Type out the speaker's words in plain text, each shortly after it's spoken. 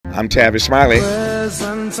I'm Tavis Smiley.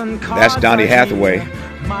 That's Donny Hathaway.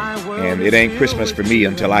 And it ain't Christmas for me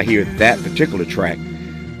until I hear that particular track.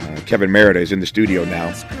 Kevin Merida is in the studio now,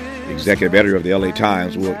 executive editor of the LA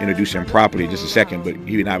Times. We'll introduce him properly in just a second, but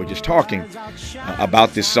he and I were just talking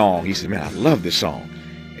about this song. He said, man, I love this song.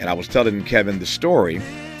 And I was telling Kevin the story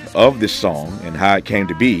of this song and how it came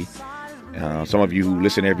to be. Some of you who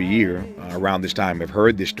listen every year around this time have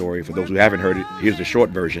heard this story. For those who haven't heard it, here's the short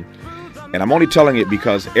version. And I'm only telling it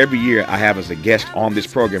because every year I have as a guest on this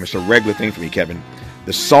program, it's a regular thing for me, Kevin,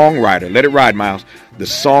 the songwriter, let it ride, Miles, the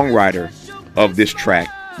songwriter of this track,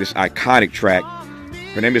 this iconic track.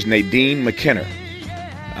 Her name is Nadine McKenna.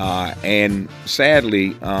 And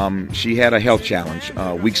sadly, she had a health challenge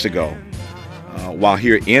weeks ago while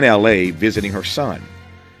here in LA visiting her son.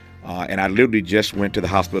 And I literally just went to the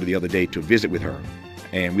hospital the other day to visit with her,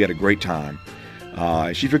 and we had a great time.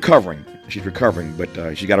 She's recovering,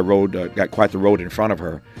 but she got quite the road in front of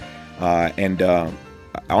her. And I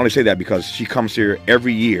only say that because she comes here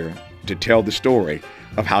every year to tell the story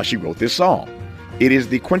of how she wrote this song. It is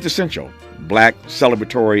the quintessential black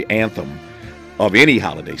celebratory anthem of any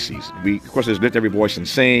holiday season. Of course, there's Lift Every Voice and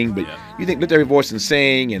Sing, but you think Lift Every Voice and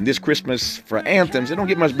Sing and this Christmas for anthems, it don't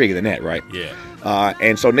get much bigger than that, right? Yeah.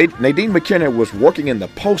 And so Nadine McKenna was working in the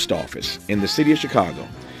post office in the city of Chicago.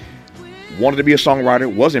 Wanted to be a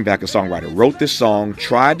songwriter, was in fact a songwriter, wrote this song,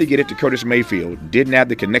 tried to get it to Curtis Mayfield, didn't have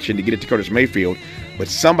the connection to get it to Curtis Mayfield, but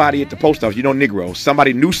somebody at the post office, Negro,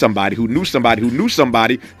 somebody knew somebody who knew somebody who knew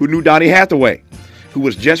somebody who knew Donny Hathaway, who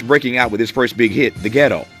was just breaking out with his first big hit, The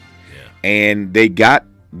Ghetto. And they got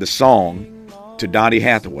the song to Donny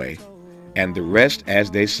Hathaway, and the rest,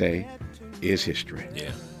 as they say, is history.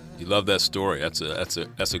 Yeah, you love that story. That's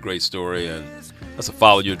a great story, and that's a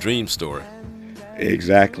follow your dream story.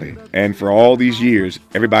 Exactly. And for all these years,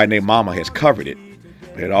 everybody named Mama has covered it.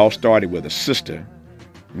 But it all started with a sister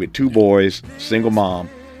with two boys, single mom,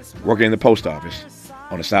 working in the post office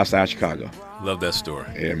on the south side of Chicago. Love that story.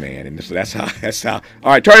 Yeah, man. And that's how.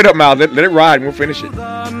 All right, turn it up, Miles. Let it ride, and we'll finish it.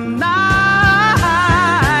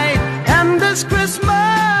 And this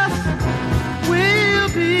Christmas will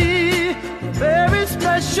be a very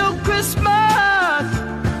special Christmas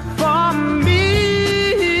for me.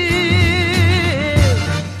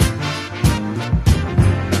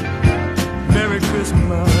 Merry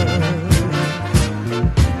Christmas.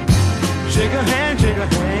 Shake a hand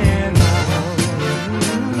now.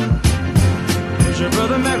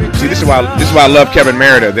 See, this is why I love Kevin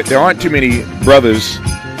Merida. There aren't too many brothers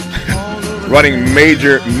running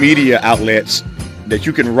major media outlets that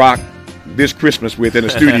you can rock this Christmas with in the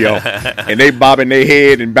studio, and they bobbing their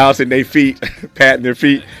head and bouncing their feet, patting their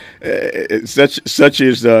feet. Such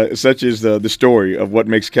is the story of what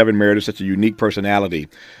makes Kevin Merida such a unique personality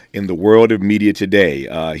in the world of media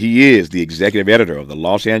today. He is the executive editor of the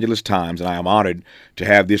Los Angeles Times, and I am honored to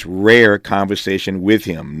have this rare conversation with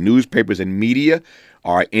him. Newspapers and media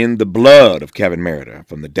are in the blood of Kevin Merida,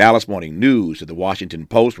 from the Dallas Morning News to the Washington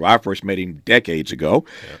Post, where I first met him decades ago,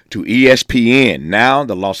 to ESPN, now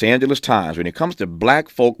the Los Angeles Times. When it comes to black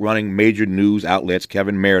folk running major news outlets,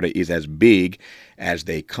 Kevin Merida is as big as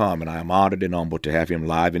they come, and I am honored and humbled to have him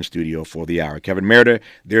live in studio for the hour. Kevin Merida,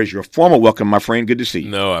 there's your formal welcome, my friend. Good to see you.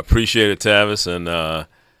 No, I appreciate it, Tavis, and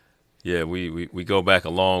we go back a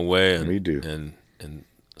long way, and we do, and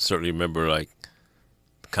certainly remember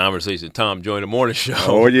conversation Tom joined the morning show.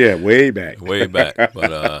 Oh yeah, way back. But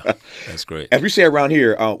that's great. As we say around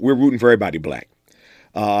here, we're rooting for everybody black.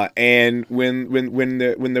 And when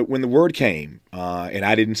the word came, and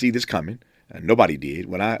I didn't see this coming, nobody did.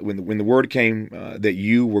 When the word came that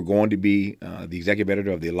you were going to be the executive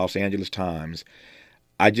editor of the Los Angeles Times,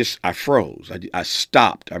 I froze. I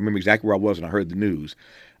stopped. I remember exactly where I was when I heard the news.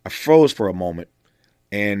 I froze for a moment.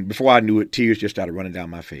 And before I knew it, tears just started running down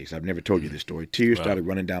my face. I've never told you this story. Tears started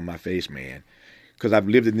running down my face, man, because I've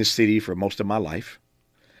lived in this city for most of my life.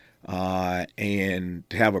 And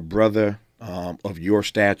to have a brother of your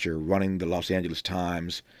stature running the Los Angeles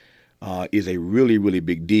Times is a really, really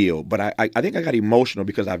big deal. But I think I got emotional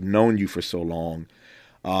because I've known you for so long.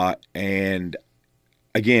 And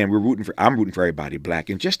again, I'm rooting for everybody black.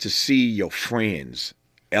 And just to see your friends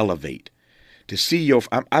elevate, to see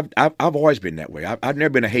I've always been that way. I've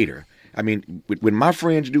never been a hater. I mean, when my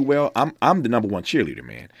friends do well, I'm the number one cheerleader,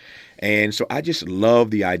 man. And so I just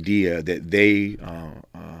love the idea that they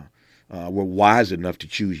were wise enough to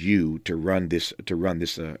choose you to run this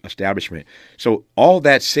establishment. So all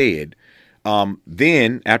that said,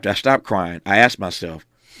 then after I stopped crying, I asked myself,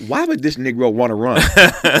 why would this Negro want to run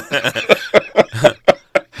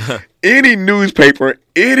any newspaper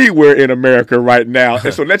anywhere in America right now?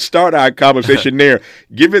 And so let's start our conversation there.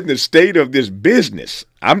 Given the state of this business,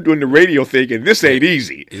 I'm doing the radio thinking this ain't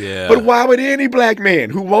easy. Yeah. But why would any black man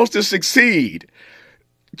who wants to succeed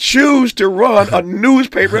choose to run a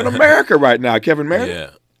newspaper in America right now, Kevin Merida?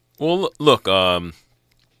 Yeah. Well, look,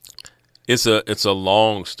 it's a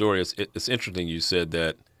long story. It's interesting you said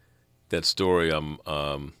that story. I'm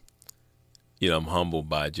humbled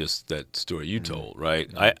by just that story you told, right?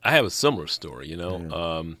 I have a similar story,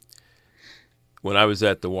 When I was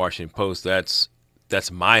at the Washington Post, that's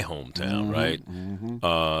my hometown, right?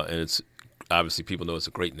 And it's obviously people know it's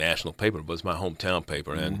a great national paper, but it's my hometown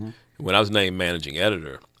paper. And when I was named managing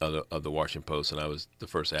editor of the Washington Post, and I was the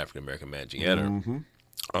first African American managing editor,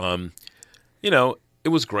 it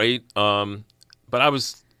was great. But I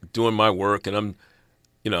was doing my work, and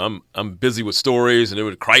I'm busy with stories and there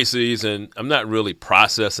were crises, and I'm not really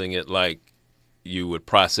processing it like you would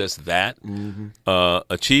process that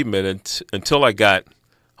achievement until I got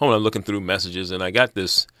home. I'm looking through messages, and I got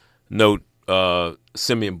this note.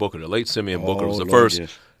 Simeon Booker, the late Simeon Booker, was the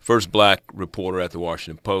first black reporter at the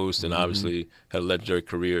Washington Post, and obviously had a legendary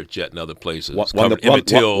career at Jet and other places. Won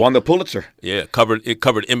the Pulitzer. Yeah, covered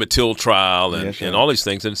Emmett Till trial and all these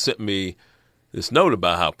things, and sent me this note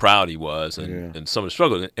about how proud he was and some of the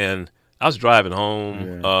struggle. And I was driving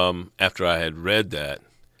home after I had read that,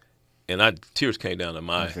 and tears came down to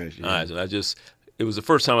my eyes, and it was the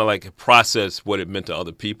first time I processed what it meant to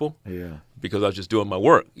other people. Yeah. Because I was just doing my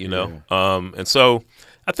work, and so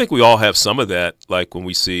I think we all have some of that. Like when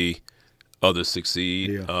we see others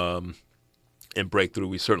succeed and break through,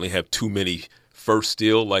 we certainly have too many first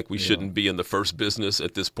still. Like we shouldn't be in the first business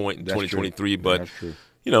at this point in 2023, but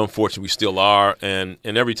unfortunately we still are. And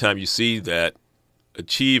every time you see that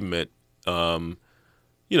achievement,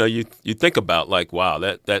 you think about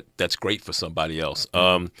wow, that's great for somebody else.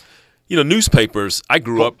 Newspapers, I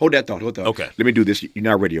grew up. Hold that thought. Okay. Let me do this. You know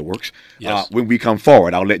how radio works. Yes. When we come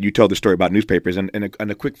forward, I'll let you tell the story about newspapers. And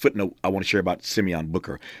a quick footnote I want to share about Simeon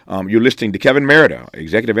Booker. You're listening to Kevin Merida,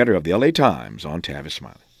 executive editor of the LA Times, on Tavis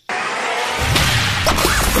Smiley.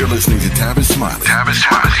 You're listening to Tavis Smiley. Tavis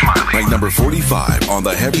Smiley. Ranked number 45 on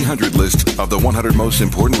the Heavy 100 list of the 100 most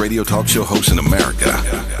important radio talk show hosts in America.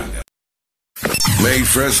 Made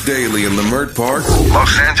fresh daily in Leimert Park,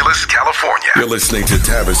 Los Angeles, California. You're listening to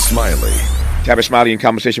Tavis Smiley. Tavis Smiley in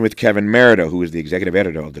conversation with Kevin Merida, who is the executive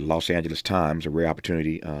editor of the Los Angeles Times. A rare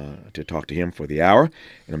opportunity to talk to him for the hour,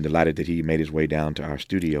 and I'm delighted that he made his way down to our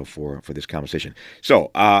studio for this conversation.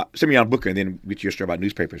 So, Simeon Booker, and then get your story about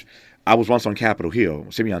newspapers. I was once on Capitol Hill.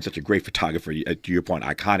 Simeon's such a great photographer, to your point,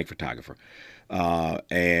 iconic photographer.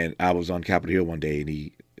 And I was on Capitol Hill one day, and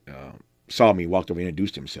he saw me, walked over, and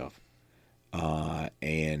introduced himself.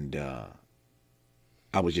 And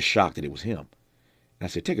I was just shocked that it was him. And I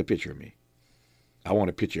said, take a picture of me. I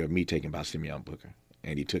want a picture of me taken by Simeon Booker.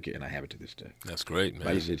 And he took it, and I have it to this day. That's great, man.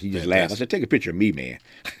 But he just laughed. I said, take a picture of me, man.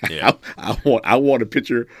 Yeah. I want a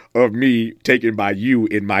picture of me taken by you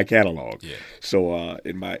in my catalog. Yeah. So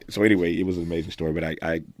anyway, it was an amazing story. But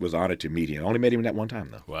I was honored to meet him. I only met him that one time,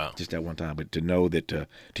 though. Wow. Just that one time. But to know that, to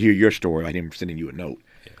hear your story, like him sending you a note.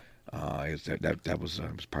 That was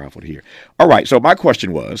powerful to hear. All right, so my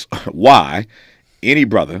question was, why any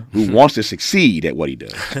brother who wants to succeed at what he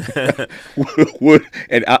does would,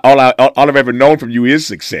 and all I've ever known from you is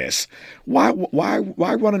success. Why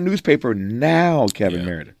run a newspaper now, Kevin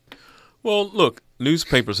Merida? Well, look,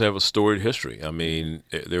 newspapers have a storied history. I mean,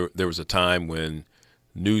 there was a time when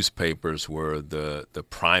newspapers were the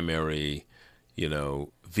primary,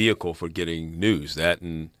 vehicle for getting news. That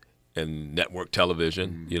and network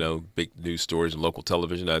television, big news stories and local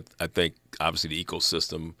television. I think obviously the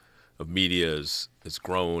ecosystem of media has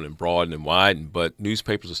grown and broadened and widened, but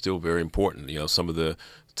newspapers are still very important. Some of the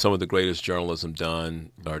greatest journalism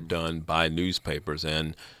are done by newspapers,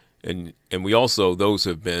 and we also those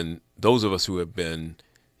of us who have been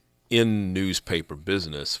in newspaper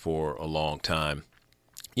business for a long time,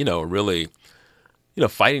 really,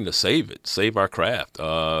 fighting to save our craft.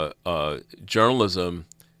 Journalism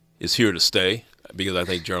is here to stay, because I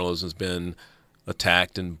think journalism's been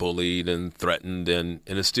attacked and bullied and threatened, and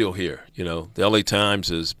it's still here. The LA Times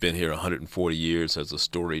has been here 140 years, has a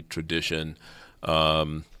storied tradition. We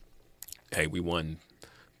won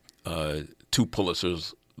 2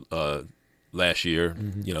 Pulitzers last year,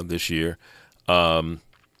 this year.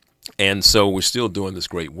 And so we're still doing this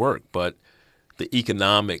great work, but the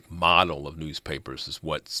economic model of newspapers is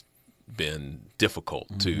what's been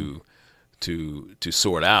difficult to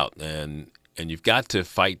sort out, and you've got to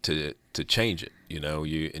fight to change it.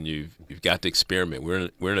 You've got to experiment.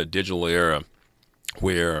 We're in a digital era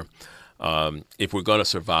where if we're going to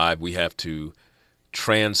survive, we have to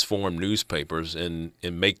transform newspapers and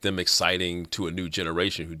make them exciting to a new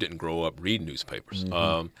generation who didn't grow up reading newspapers.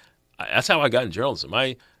 That's how I got in journalism.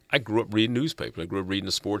 I grew up reading newspapers. I grew up reading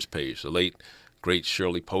the sports page. The late, great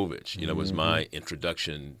Shirley Povich, was my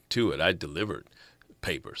introduction to it. I delivered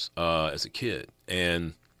papers as a kid.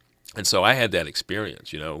 And so I had that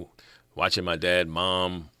experience, watching my dad,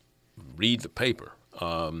 mom read the paper.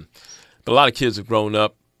 But a lot of kids have grown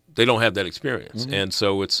up, they don't have that experience. And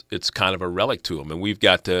so it's kind of a relic to them. And we've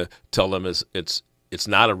got to tell them it's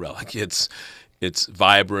not a relic. It's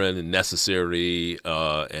vibrant and necessary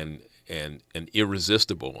and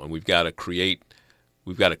irresistible. And we've got to create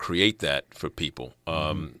that for people,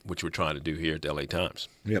 which we're trying to do here at the LA Times.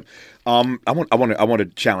 Yep. I want to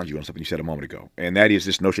challenge you on something you said a moment ago, and that is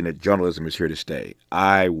this notion that journalism is here to stay.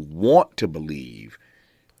 I want to believe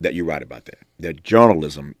that you're right about that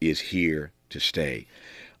journalism is here to stay.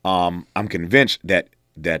 I'm convinced that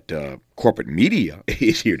corporate media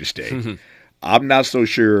is here to stay. I'm not so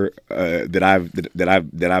sure that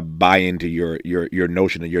I buy into your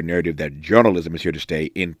notion and your narrative that journalism is here to stay,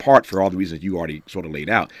 in part for all the reasons you already sort of laid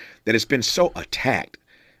out, that it's been so attacked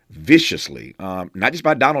viciously, not just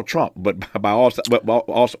by Donald Trump, but also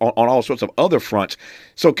on all sorts of other fronts.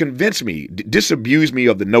 So convince me, disabuse me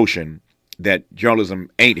of the notion that journalism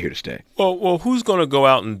ain't here to stay. Well, who's going to go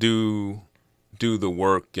out and do the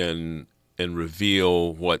work and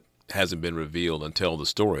reveal what hasn't been revealed and tell the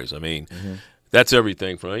stories? I mean, that's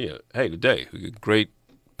everything from, hey, today, a great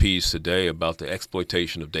piece today about the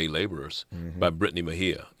exploitation of day laborers by Brittany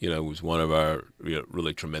Mejia, who's one of our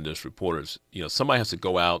really tremendous reporters. Somebody has to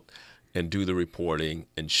go out and do the reporting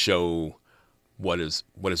and show what is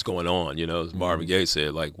going on. As Marvin Gaye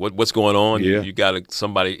said, like, what's going on? Yeah. You got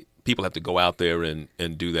to, people have to go out there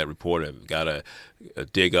and do that reporting. Got to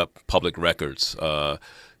dig up public records,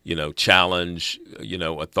 challenge,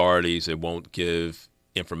 authorities that won't give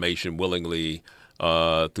information willingly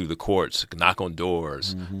through the courts, knock on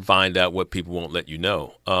doors, find out what people won't let you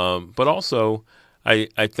know. But also,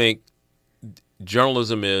 I think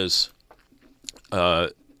journalism is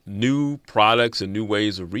new products and new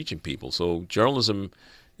ways of reaching people. So journalism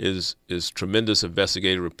is tremendous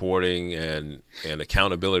investigative reporting and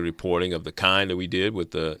accountability reporting of the kind that we did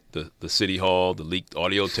with the City Hall, the leaked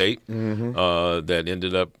audio tape that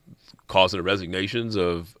ended up causing the resignations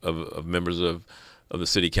of members of the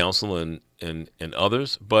city council and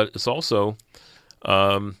others. But it's also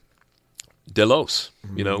Delos,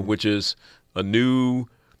 which is a new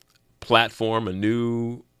platform, a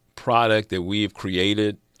new product that we have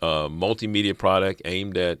created, a multimedia product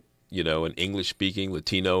aimed at an English-speaking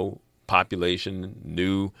Latino population,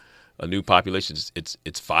 a new population.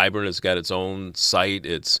 It's vibrant. It's got its own site.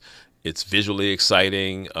 It's visually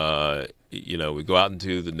exciting. We go out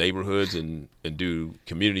into the neighborhoods and do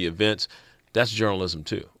community events. That's journalism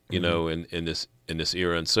too, in this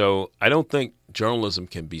era. And so I don't think journalism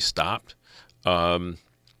can be stopped.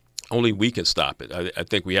 Only we can stop it. I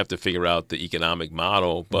think we have to figure out the economic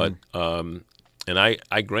model. But and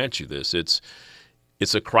I grant you this.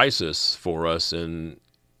 It's a crisis for us in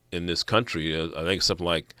this country. I think something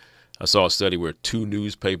like, I saw a study where 2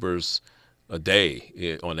 newspapers a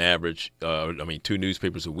day on average, 2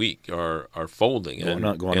 newspapers a week are folding. And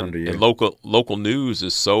local news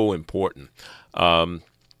is so important. And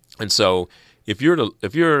so if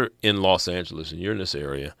you're in Los Angeles and you're in this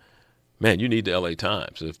area, man, you need the LA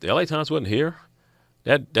Times. If the LA Times wasn't here,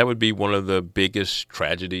 that would be one of the biggest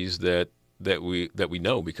tragedies that we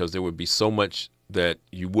know, because there would be so much that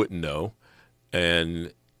you wouldn't know,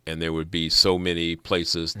 and there would be so many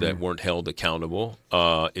places that weren't held accountable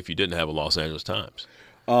if you didn't have a Los Angeles Times.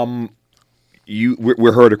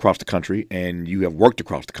 We're heard across the country, and you have worked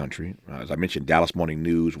across the country. As I mentioned, Dallas Morning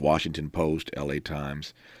News, Washington Post, LA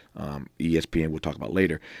Times, ESPN. We'll talk about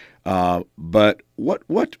later. But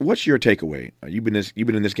what's your takeaway? You've been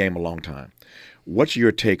in this game a long time. What's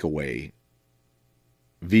your takeaway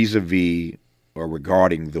vis-a-vis or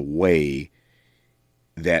regarding the way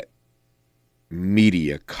that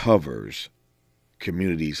media covers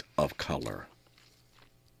communities of color?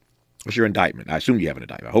 What's your indictment? I assume you have an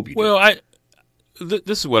indictment. I hope you do. Well,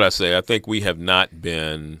 this is what I say. I think we have not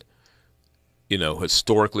been,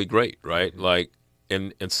 historically great, right? Like,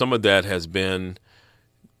 and some of that has been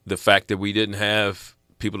the fact that we didn't have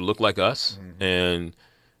people to look like us. And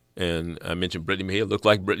I mentioned Brittany Mejia, look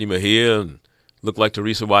like Brittany Mejia, and look like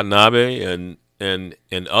Teresa Watanabe,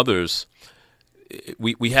 and others.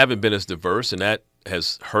 We haven't been as diverse, and that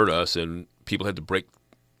has hurt us, and people had to break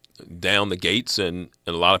down the gates, and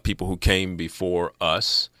a lot of people who came before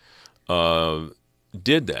us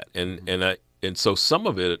did that. And so some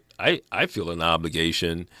of it, I feel an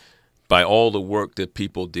obligation by all the work that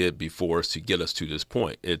people did before us to get us to this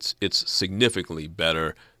point. It's significantly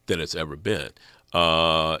better than it's ever been.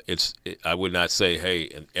 I would not say, hey,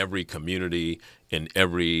 in every community, in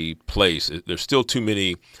every place, there's still too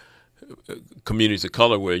many communities of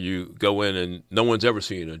color where you go in and no one's ever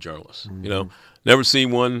seen a journalist. Never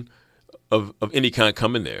seen one of any kind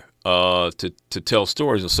come in there to tell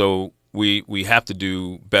stories. And so we have to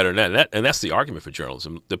do better than that. And that's the argument for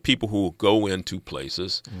journalism. The people who go into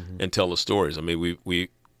places and tell the stories. I mean, we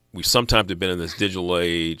sometimes have been in this digital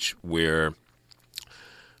age where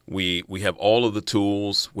we have all of the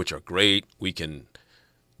tools, which are great. We can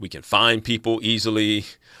find people easily.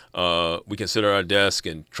 We can sit at our desk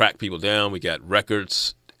and track people down. We got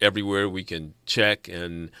records everywhere we can check.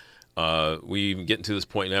 And we even getting to this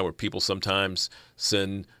point now where people sometimes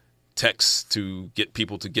send texts to get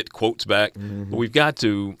people to get quotes back. But we've got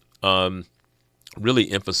to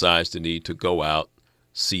really emphasize the need to go out,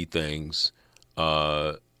 see things,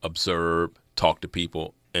 observe, talk to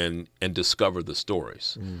people, and discover the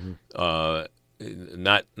stories.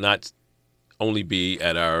 Not only be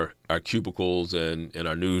at our cubicles and in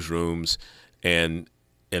our newsrooms and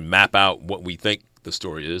map out what we think the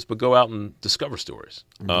story is, but go out and discover stories.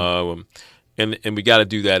 And we got to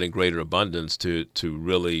do that in greater abundance to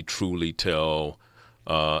really truly tell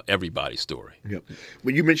everybody's story. Yep.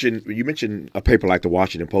 Well, you mentioned a paper like the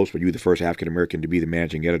Washington Post, where you were the first African American to be the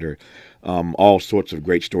managing editor. All sorts of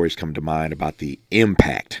great stories come to mind about the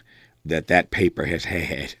impact that paper has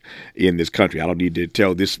had in this country. I don't need to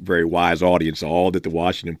tell this very wise audience all that the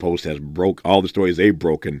Washington Post has all the stories they've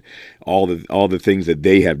broken, all the things that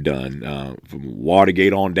they have done, from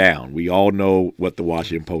Watergate on down. We all know what the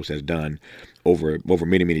Washington Post has done over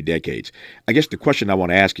many, many decades. I guess the question I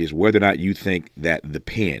want to ask is whether or not you think that the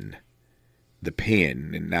pen,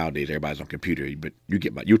 and nowadays everybody's on computer, but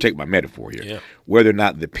you take my metaphor here, whether or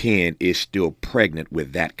not the pen is still pregnant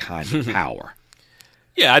with that kind of power.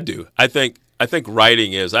 Yeah, I do. I think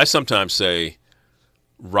writing is. I sometimes say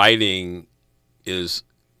writing is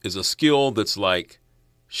a skill that's like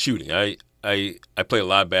shooting. I play a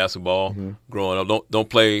lot of basketball growing up. Don't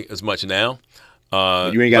play as much now.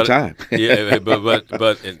 You ain't got time. Yeah,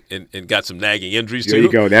 but and got some nagging injuries too. There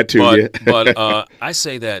you go. That too. But I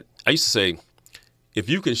used to say, if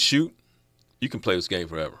you can shoot, you can play this game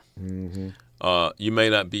forever. You may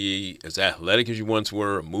not be as athletic as you once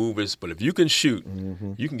were, or move but if you can shoot,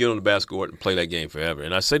 you can get on the basketball court and play that game forever.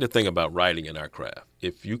 And I say the thing about writing in our craft.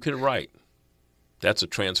 If you can write, that's a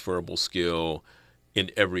transferable skill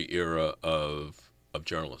in every era of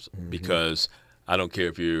journalism. Because I don't care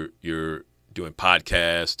if you're doing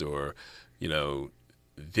podcast or,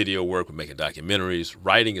 video work or making documentaries,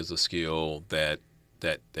 writing is a skill that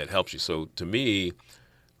helps you. So to me,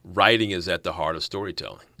 writing is at the heart of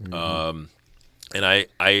storytelling. And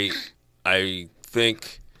I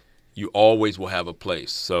think you always will have a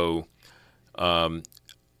place. So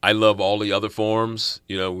I love all the other forms.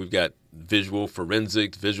 We've got visual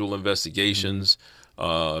forensics, visual investigations,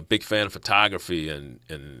 big fan of photography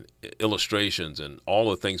and illustrations and all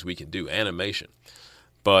the things we can do, animation.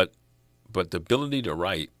 But the ability to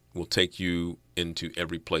write will take you into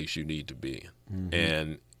every place you need to be.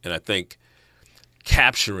 And I think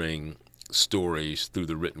capturing stories through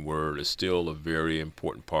the written word is still a very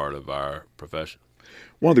important part of our profession.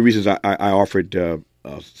 One of the reasons I offered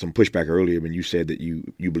some pushback earlier when you said that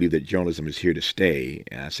you believe that journalism is here to stay,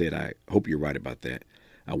 and I said I hope you're right about that.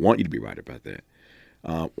 I want you to be right about that.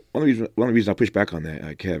 One of the reasons I push back on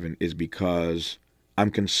that, Kevin, is because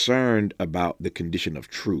I'm concerned about the condition of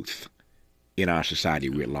truth in our society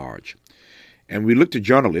writ large. And we look for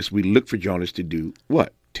journalists to do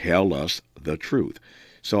what? Tell us the truth.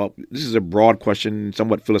 So this is a broad question,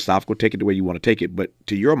 somewhat philosophical. Take it the way you want to take it. But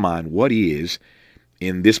to your mind, what is,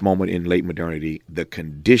 in this moment in late modernity, the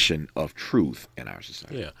condition of truth in our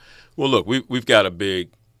society? Yeah. Well, look, we've got a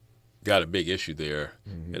big issue there,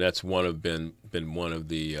 and that's been one of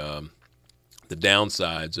the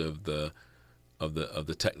downsides of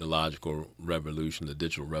the technological revolution, the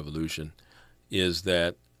digital revolution, is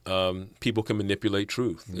that people can manipulate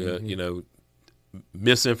truth.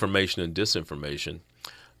 Misinformation and disinformation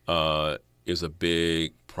is a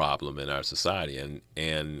big problem in our society,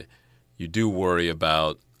 and you do worry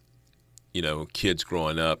about kids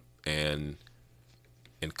growing up and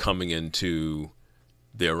coming into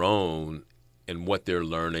their own and what they're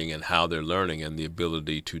learning and how they're learning and the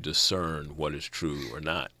ability to discern what is true or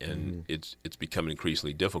not, and it's becoming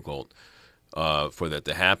increasingly difficult for that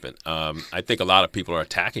to happen. I think a lot of people are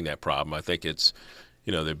attacking that problem. I think it's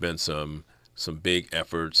there've been some big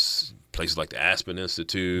efforts, places like the Aspen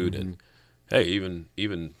Institute, and hey,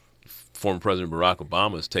 even former President Barack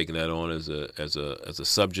Obama has taken that on as a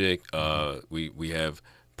subject. We have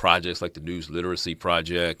projects like the News Literacy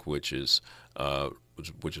Project, which is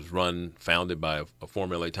founded by a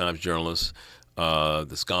former LA Times journalist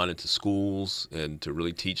that's gone into schools and to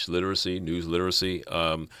really teach literacy, news literacy.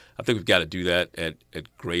 I think we've got to do that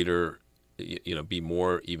at greater, be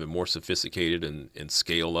even more sophisticated and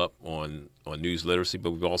scale up on news literacy.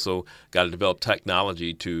 But we've also got to develop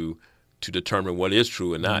technology to determine what is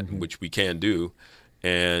true and not, which we can do.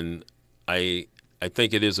 And I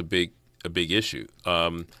think it is a big issue.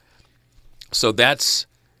 So that's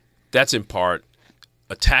in part,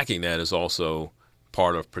 attacking that is also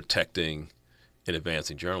part of protecting and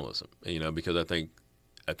advancing journalism. Because I think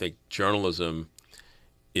journalism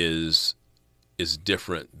is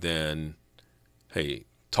different than, hey,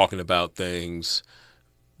 talking about things,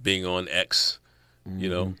 being on X,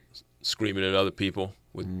 screaming at other people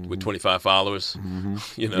with 25 followers, and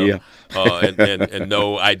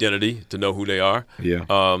no identity to know who they are. Yeah.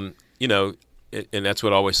 And that's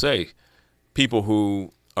what I always say. People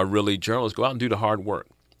who are really journalists go out and do the hard work,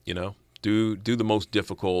 do the most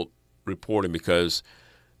difficult reporting, because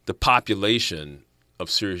the population of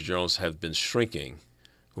serious journalists have been shrinking.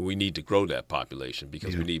 We need to grow that population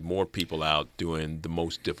because we need more people out doing the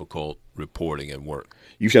most difficult reporting and work.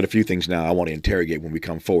 You said a few things now I want to interrogate when we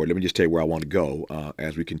come forward. Let me just tell you where I want to go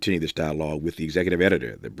as we continue this dialogue with the executive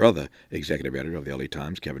editor, the brother executive editor of the LA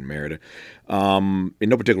Times, Kevin Merida. In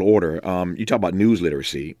no particular order, you talk about news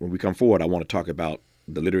literacy. When we come forward, I want to talk about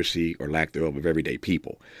the literacy or lack thereof of everyday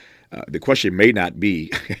people. The question may not be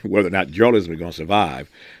whether or not journalism is going to survive.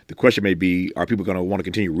 The question may be, are people going to want to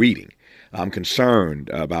continue reading? I'm concerned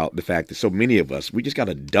about the fact that so many of us, we just got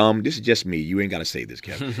this is just me. You ain't got to say this,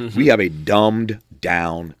 Kevin. We have a dumbed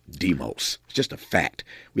down demos. It's just a fact.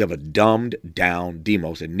 We have a dumbed down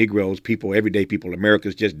demos, and Negroes, people, everyday people,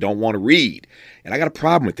 Americans just don't want to read. And I got a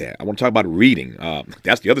problem with that. I want to talk about reading.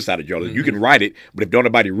 That's the other side of journalism. You can write it, but if don't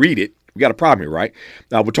nobody read it, we got a problem here, right?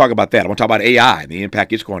 We'll talk about that. I want to talk about AI and the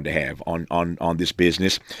impact it's going to have on this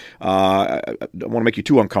business. I don't want to make you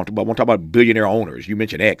too uncomfortable. I want to talk about billionaire owners. You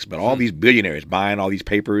mentioned X, but all these billionaires buying all these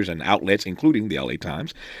papers and outlets, including the LA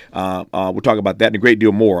Times. We'll talk about that and a great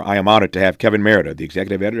deal more. I am honored to have Kevin Merida, the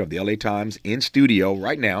executive editor of the LA Times, in studio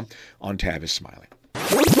right now on Tavis Smiley.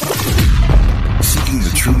 Seeking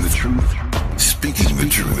the truth, speaking the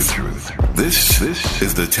truth. This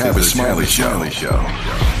is the Tavis Smiley Show.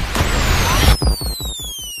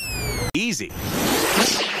 Easy.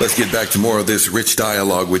 Let's get back to more of this rich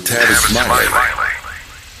dialogue with Tavis Smiley.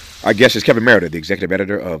 Our guest is Kevin Merida, the executive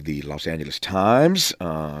editor of the Los Angeles Times,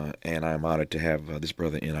 and I'm honored to have this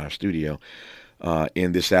brother in our studio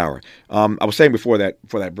in this hour. I was saying before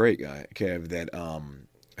that break, Kev, that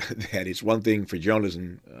that it's one thing for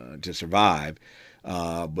journalism to survive,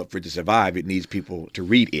 but for it to survive, it needs people to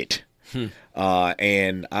read it.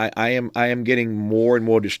 And I am getting more and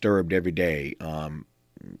more disturbed every day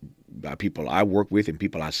by people I work with and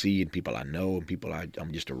people I see and people I know and people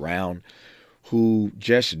I'm just around who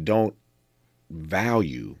just don't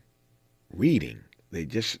value reading. They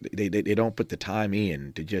don't put the time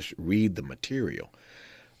in to just read the material.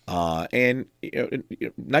 And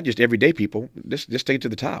not just everyday people. Just take it to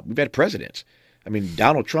the top. We've had presidents. I mean,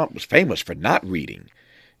 Donald Trump was famous for not reading.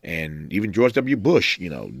 And even George W. Bush,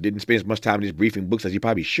 didn't spend as much time just briefing books as he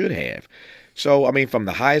probably should have. So, I mean, from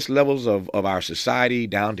the highest levels of our society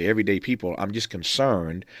down to everyday people, I'm just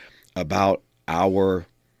concerned about our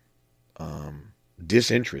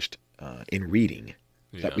disinterest in reading.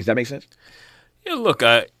 Does that make sense? Yeah. Look,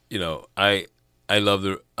 I love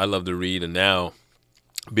to read, and now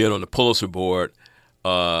being on the Pulitzer board,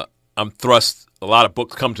 I'm thrust. A lot of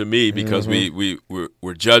books come to me because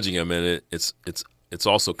we're judging them, and it's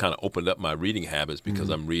also kind of opened up my reading habits because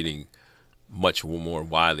I'm reading much more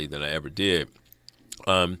widely than I ever did.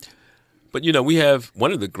 But we have,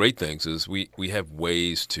 one of the great things is we have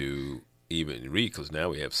ways to even read, because now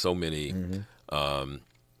we have so many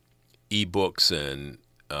e-books and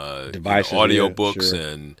devices, audio books, sure.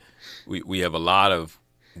 and we have a lot of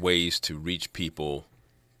ways to reach people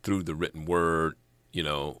through the written word,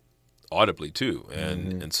 audibly too.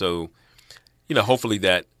 And so, hopefully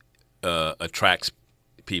that attracts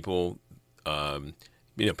people,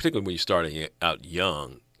 particularly when you're starting out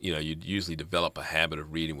young. You usually develop a habit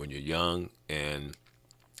of reading when you're young, and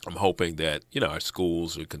I'm hoping that our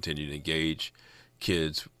schools will continue to engage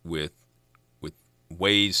kids with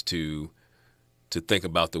ways to think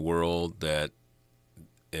about the world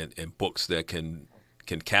and books that can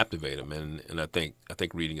captivate them, and I think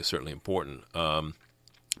reading is certainly important.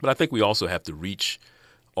 But I think we also have to reach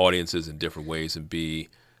audiences in different ways and be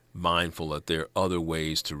mindful that there are other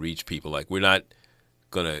ways to reach people. Like, we're not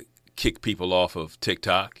going to kick people off of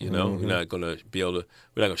TikTok, We're not going to we're not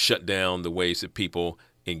going to shut down the ways that people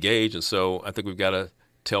engage. And so I think we've got to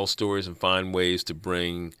tell stories and find ways to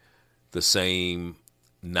bring the same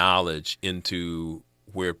knowledge into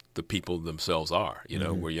where the people themselves are,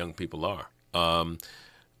 where young people are.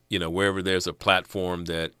 Wherever there's a platform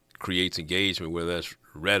that creates engagement, whether that's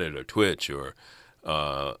Reddit or Twitch or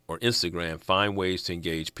Instagram, find ways to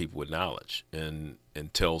engage people with knowledge and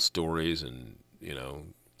tell stories and,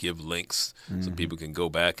 give links so people can go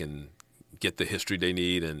back and get the history they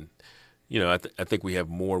need. And, I think we have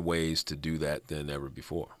more ways to do that than ever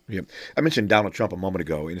before. Yeah. I mentioned Donald Trump a moment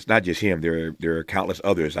ago, and it's not just him. There are countless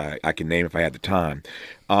others I can name if I had the time.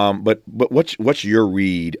 But what's your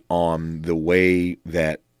read on the way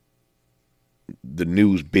that the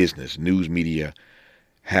news business, news media,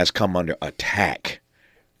 has come under attack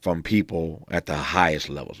from people at the highest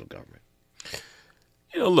levels of government?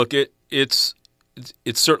 Look, it's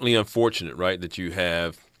certainly unfortunate, right, that you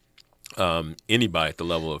have anybody at the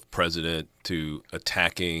level of president to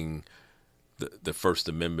attacking the First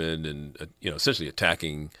Amendment and essentially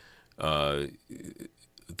attacking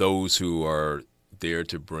those who are there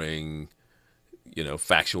to bring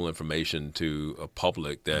factual information to a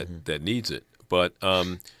public that needs it. But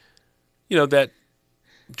that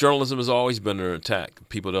journalism has always been under attack.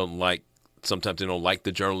 People sometimes they don't like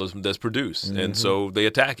the journalism that's produced, and so they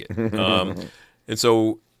attack it. And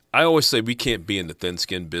so I always say we can't be in the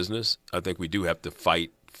thin-skinned business. I think we do have to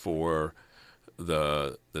fight for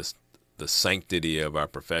the sanctity of our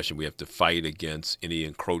profession. We have to fight against any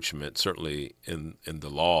encroachment, certainly in the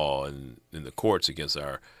law and in the courts, against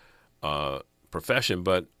our profession.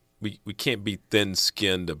 But we can't be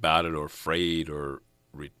thin-skinned about it or afraid or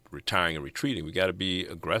retiring and retreating. We got to be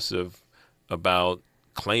aggressive about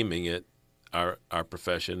claiming it, our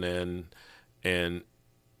profession, and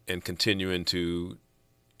continuing to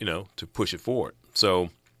to push it forward. So,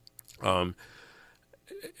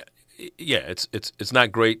 it's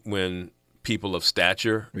not great when people of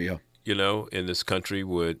stature, in this country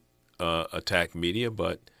would attack media,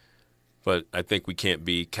 but I think we can't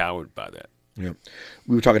be cowed by that. Yeah,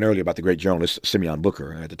 we were talking earlier about the great journalist Simeon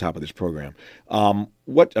Booker at the top of this program. I'm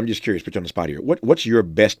just curious, put you on the spot here. What's your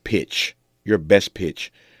best pitch? Your best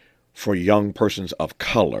pitch for young persons of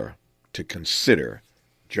color to consider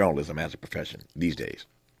journalism as a profession these days?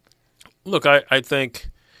 Look, I think,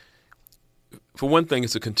 for one thing,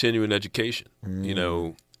 it's a continuing education.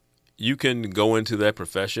 You can go into that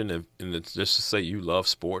profession and it's just to say you love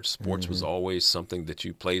sports. Sports was always something that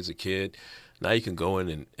you played as a kid. Now you can go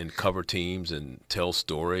in and cover teams and tell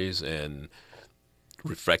stories and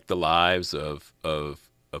reflect the lives of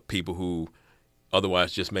people who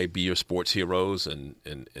otherwise just may be your sports heroes and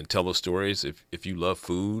tell those stories. If you love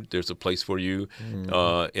food, there's a place for you in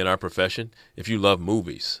our profession. If you love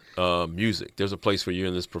movies, music, there's a place for you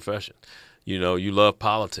in this profession. You love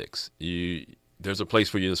politics, there's a place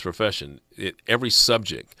for you in this profession. Every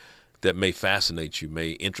subject that may fascinate you,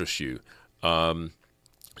 may interest you,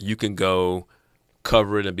 you can go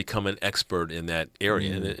cover it and become an expert in that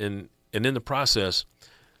area. And in the process,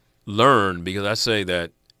 learn, because I say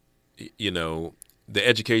that, the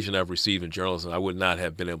education I've received in journalism, I would not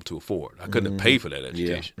have been able to afford. I couldn't have paid for that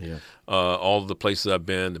education. Yeah. All of the places I've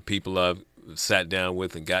been, the people I've sat down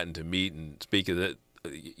with and gotten to meet and speak of it,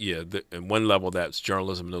 and one level that's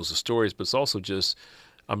journalism and those are stories, but it's also just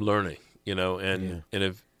I'm learning, and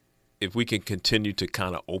if we can continue to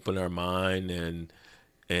kind of open our mind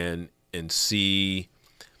and see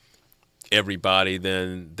everybody,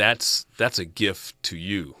 then that's a gift to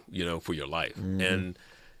you, for your life.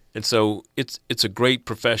 And so it's a great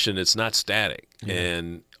profession. It's not static.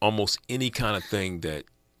 And almost any kind of thing that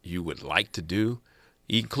you would like to do,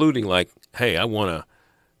 including like, hey, I want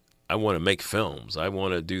to make films. I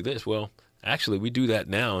want to do this. Well, actually, we do that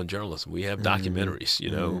now in journalism. We have documentaries,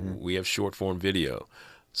 we have short form video.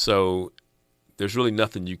 So there's really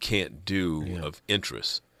nothing you can't do of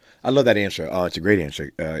interest. I love that answer. It's a great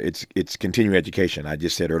answer. It's continuing education. I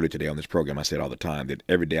just said earlier today on this program, I said all the time that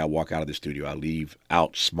every day I walk out of the studio, I leave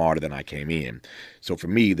out smarter than I came in. So for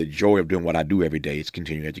me, the joy of doing what I do every day is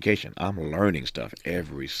continuing education. I'm learning stuff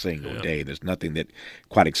every single day. There's nothing that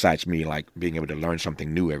quite excites me like being able to learn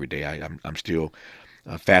something new every day. I'm still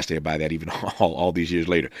fascinated by that even all these years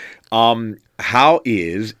later. How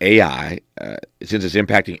is AI, since it's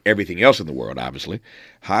impacting everything else in the world, obviously,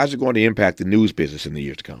 how is it going to impact the news business in the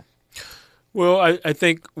years to come? Well, I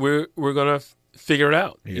think we're going to figure it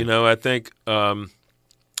out. I think,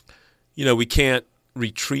 we can't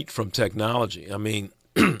retreat from technology. I mean,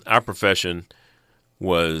 our profession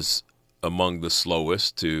was among the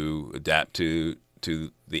slowest to adapt to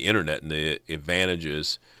the internet and the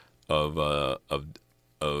advantages of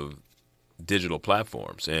digital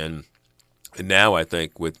platforms. And now I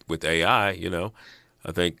think with AI,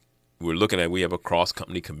 I think we have a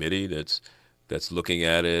cross-company committee that's looking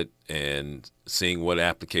at it and seeing what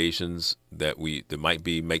applications that might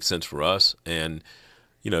make sense for us. And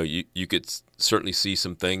you could certainly see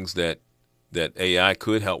some things that AI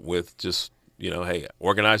could help with, just hey,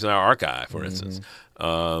 organizing our archive, for instance.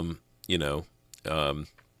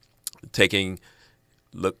 Taking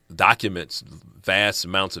documents, vast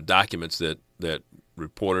amounts of documents that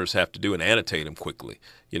reporters have to do, and annotate them quickly,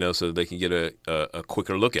 so that they can get a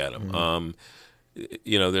quicker look at them.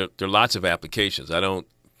 There are lots of applications. I don't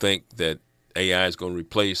think that AI is going to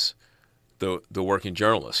replace the working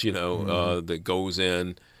journalist, that goes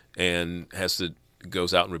in and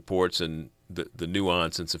goes out and reports, and the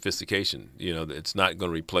nuance and sophistication. It's not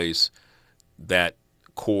going to replace that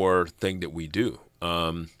core thing that we do,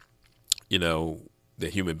 that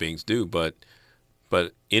human beings do. But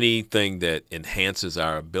anything that enhances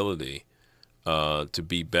our ability to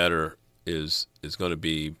be better is going to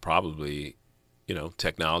be probably,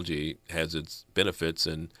 technology has its benefits,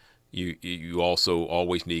 and you also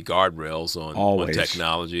always need guardrails on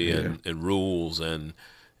technology and rules and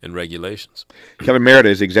regulations. Kevin Merida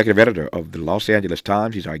is the executive editor of the Los Angeles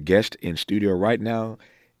Times. He's our guest in studio right now,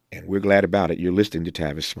 and we're glad about it. You're listening to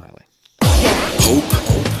Tavis Smiley. Hope,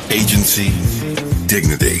 agency,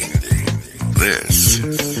 dignity. This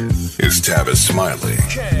is Tavis Smiley.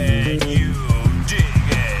 Can you dig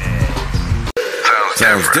it?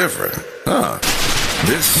 Sounds different, huh?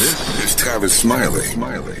 This is Tavis Smiley.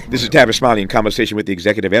 This is Tavis Smiley in conversation with the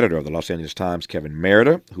executive editor of the Los Angeles Times, Kevin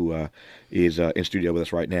Merida, who is in studio with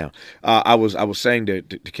us right now. I was saying to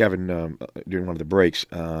Kevin during one of the breaks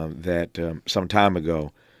that some time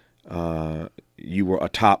ago you were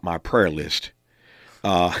atop my prayer list,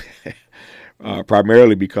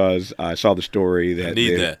 primarily because I saw the story that. I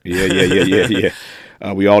need that. Yeah.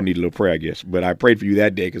 We all need a little prayer, I guess. But I prayed for you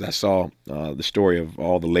that day because I saw the story of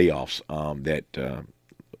all the layoffs that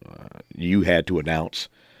you had to announce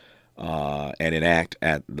and enact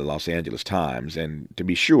at the Los Angeles Times. And to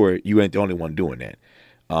be sure, you ain't the only one doing that.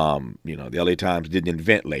 The LA Times didn't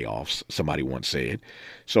invent layoffs, somebody once said.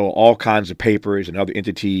 So all kinds of papers and other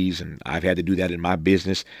entities, and I've had to do that in my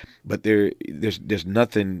business. But there's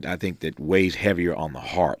nothing, I think, that weighs heavier on the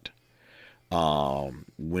heart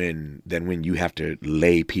when you have to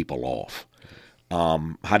lay people off.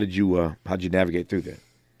 How'd you navigate through that?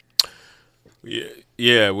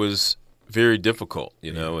 Yeah, it was very difficult,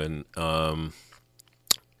 and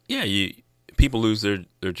people lose their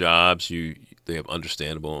jobs. They have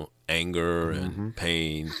understandable anger and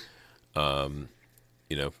pain.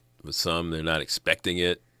 With some, they're not expecting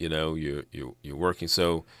it. You're working,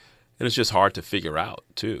 so, and it's just hard to figure out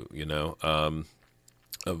too.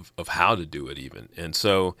 Of how to do it even, and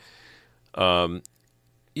so,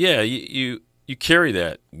 you carry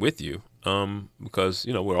that with you, because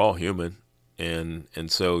we're all human,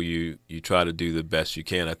 and so you try to do the best you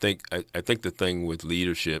can. I think the thing with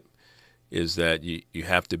leadership is that you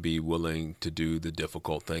have to be willing to do the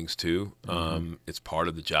difficult things too. It's part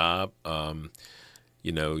of the job.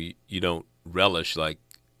 You don't relish, like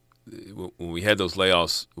when we had those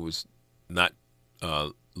layoffs. It was not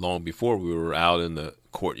long before we were out in the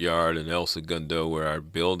courtyard in El Segundo, where our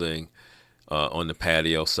building, on the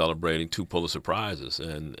patio, celebrating 2 Pulitzer Prizes,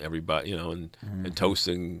 and everybody, and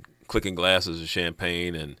toasting, clicking glasses of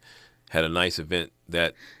champagne, and had a nice event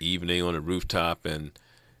that evening on a rooftop, and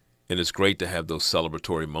it's great to have those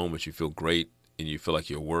celebratory moments. You feel great, and you feel like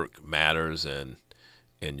your work matters, and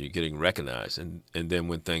you're getting recognized. And then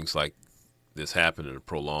when things like this happen and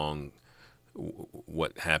prolong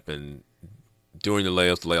what happened during the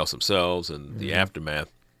layoffs themselves and the aftermath,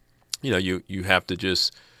 you have to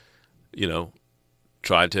just,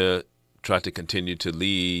 try to continue to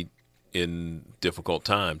lead in difficult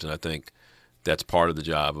times. And I think that's part of the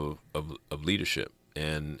job of leadership.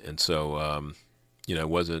 And so, it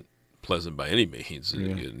wasn't pleasant by any means,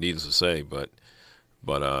 needless to say, but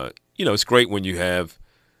it's great when you have,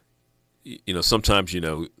 sometimes,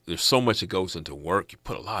 there's so much that goes into work. You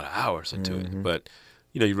put a lot of hours into it, but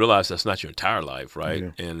you realize that's not your entire life, right?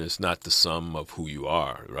 Yeah. And it's not the sum of who you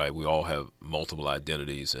are, right? We all have multiple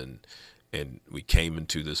identities, and we came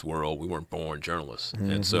into this world. We weren't born journalists.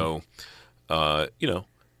 And so, my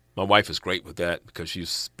wife is great with that because she's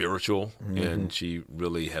spiritual, and she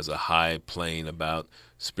really has a high plane about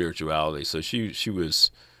spirituality. So she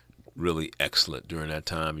was really excellent during that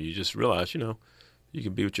time. You just realize, you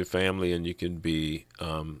can be with your family, and you can be,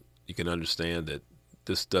 you can understand that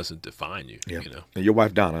this doesn't define you. Yeah. You know. And your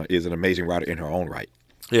wife Donna is an amazing writer in her own right.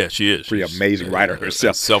 Yeah, she is. Pretty amazing writer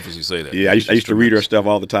herself. Selfish you say that. Yeah, I used to read her stuff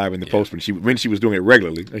all the time in the Post when she was doing it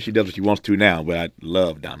regularly. And she does what she wants to now, but I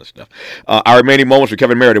love Donna's stuff. Our remaining moments with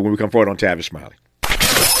Kevin Merida when we come forward on Tavis Smiley.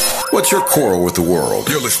 What's your quarrel with the world?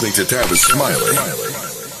 You're listening to Tavis Smiley.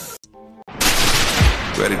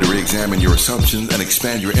 Ready to re-examine your assumptions and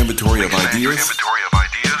expand your inventory of ideas?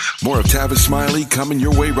 More of Tavis Smiley coming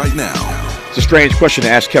your way right now. It's a strange question to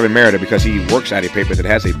ask Kevin Merida because he works at a paper that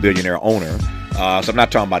has a billionaire owner. So I'm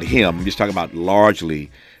not talking about him. I'm just talking about largely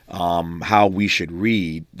how we should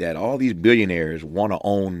read that all these billionaires want to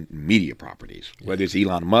own media properties, whether it's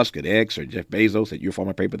Elon Musk at X or Jeff Bezos at your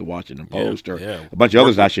former paper, The Washington Post, or a bunch of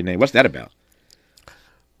others I should name. What's that about?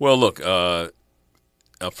 Well, look, I'll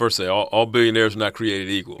first say all billionaires are not created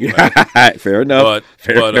equal. Right? Fair enough.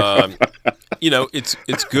 But you know,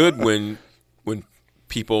 it's good when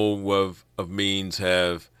people of means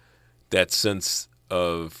have that sense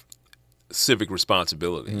of civic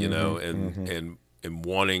responsibility, you know, and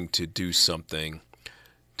wanting to do something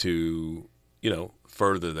to, you know,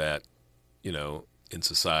 further that, you know, in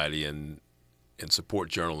society and support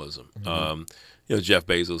journalism. You know, Jeff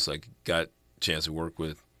Bezos, I got a chance to work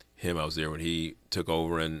with him. I was there when he took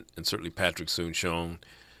over, and certainly Patrick Soon-Shiong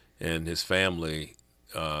and his family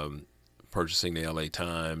purchasing the LA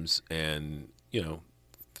Times, and, you know,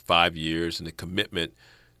 5 years and the commitment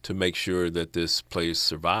to make sure that this place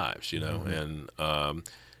survives, you know. And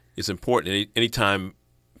it's important anytime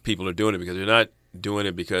people are doing it, because they're not doing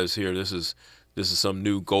it because this is some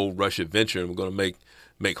new gold rush adventure and we're going to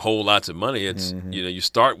make whole lots of money. It's you know, you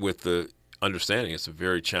start with the understanding it's a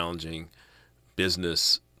very challenging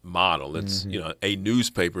business model. It's you know, a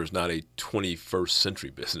newspaper is not a 21st century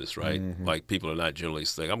business, right? Like, people are not generally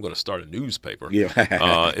saying, I'm going to start a newspaper.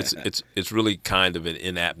 It's really kind of an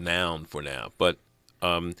inapt noun for now. But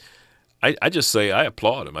I just say I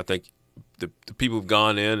applaud them. I think the people who've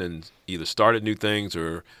gone in and either started new things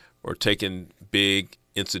or taken big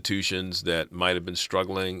institutions that might have been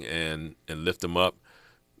struggling and lift them up,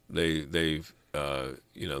 they've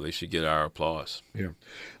you know, they should get our applause. Yeah.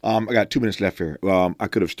 I got 2 minutes left here. I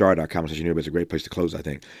could have started our conversation here, but it's a great place to close, I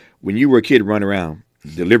think. When you were a kid running around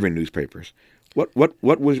delivering newspapers, what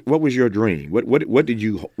was your dream? What did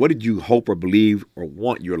you hope or believe or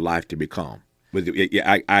want your life to become?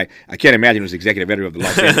 I can't imagine it was executive editor of the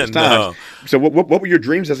Los Angeles Times. So what were your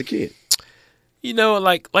dreams as a kid? You know,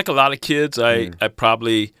 like a lot of kids, I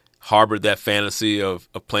probably harbored that fantasy of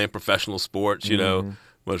playing professional sports. You know,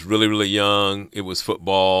 when I was really, really young, it was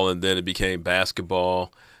football, and then it became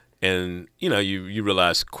basketball. And you know, you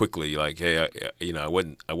realize quickly, like, hey, you know, I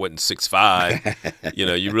wasn't 6'5". You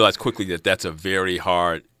know, you realize quickly that that's a very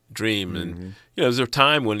hard dream. And you know, there's a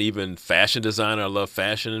time when even fashion designer, I love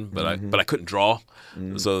fashion, but I couldn't draw,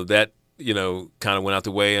 so that, you know, kind of went out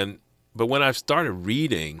the way. But when I started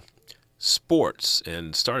reading sports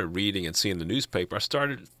and started reading and seeing the newspaper, I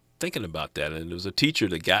started thinking about that. And there was a teacher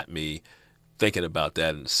that got me thinking about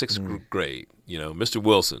that in 6th grade. You know, Mr.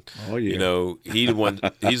 Wilson. Oh yeah. You know, he's the one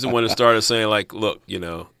that started saying, like, look, you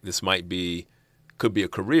know, this could be a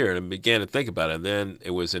career, and I began to think about it. And then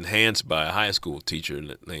it was enhanced by a high school teacher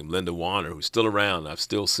named Linda Warner, who's still around, I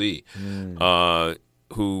still see,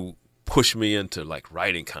 who pushed me into, like,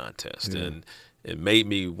 writing contests and made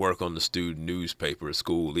me work on the student newspaper at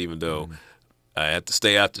school, even though I had to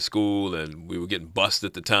stay after school and we were getting bussed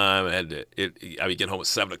at the time. I'd be getting home at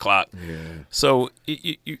 7 o'clock. Yeah. So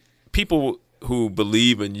people who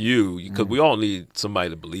believe in you, because we all need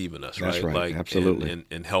somebody to believe in us, right? That's right. Like, absolutely.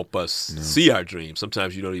 And help us see our dreams.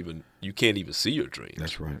 Sometimes you can't even see your dreams.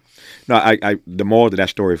 That's right. No, I the moral of that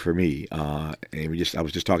story for me, and I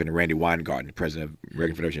was just talking to Randy Weingarten, the president of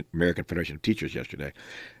American Federation of Teachers yesterday.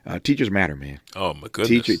 Teachers matter, man. Oh my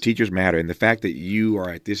goodness. Teachers matter, and the fact that you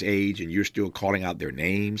are at this age and you're still calling out their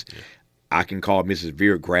names. Yeah. I can call Mrs.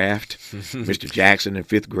 Vera Graft, Mr. Jackson in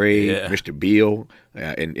 5th grade, Mr. Beal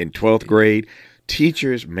in 12th grade.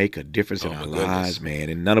 Teachers make a difference in our lives, man,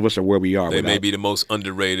 and none of us are where we are. They may be the most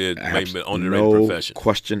underrated profession. No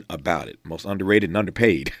question about it. Most underrated and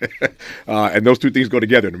underpaid. And those two things go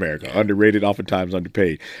together in America. Underrated, oftentimes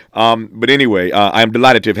underpaid. But anyway, I'm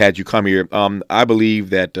delighted to have had you come here. I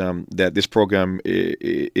believe that this program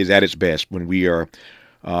is at its best when we are,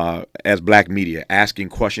 as black media, asking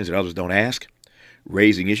questions that others don't ask,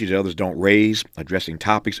 raising issues that others don't raise, addressing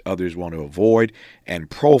topics others want to avoid, and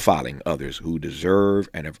profiling others who deserve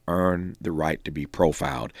and have earned the right to be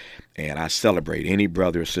profiled. And I celebrate any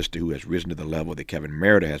brother or sister who has risen to the level that Kevin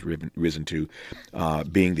Merida has risen to,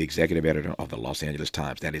 being the executive editor of the Los Angeles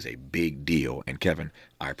Times. That is a big deal. And Kevin,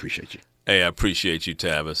 I appreciate you. Hey, I appreciate you,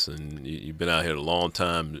 Tavis, and you've been out here a long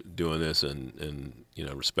time doing this, and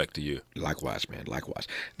respect to you. Likewise, man, likewise.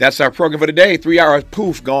 That's our program for today. 3 hours,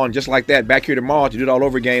 poof, gone just like that. Back here tomorrow to do it all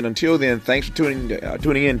over again. Until then, thanks for tuning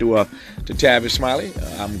in to Tavis, Smiley.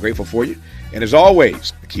 I'm grateful for you. And as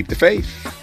always, keep the faith.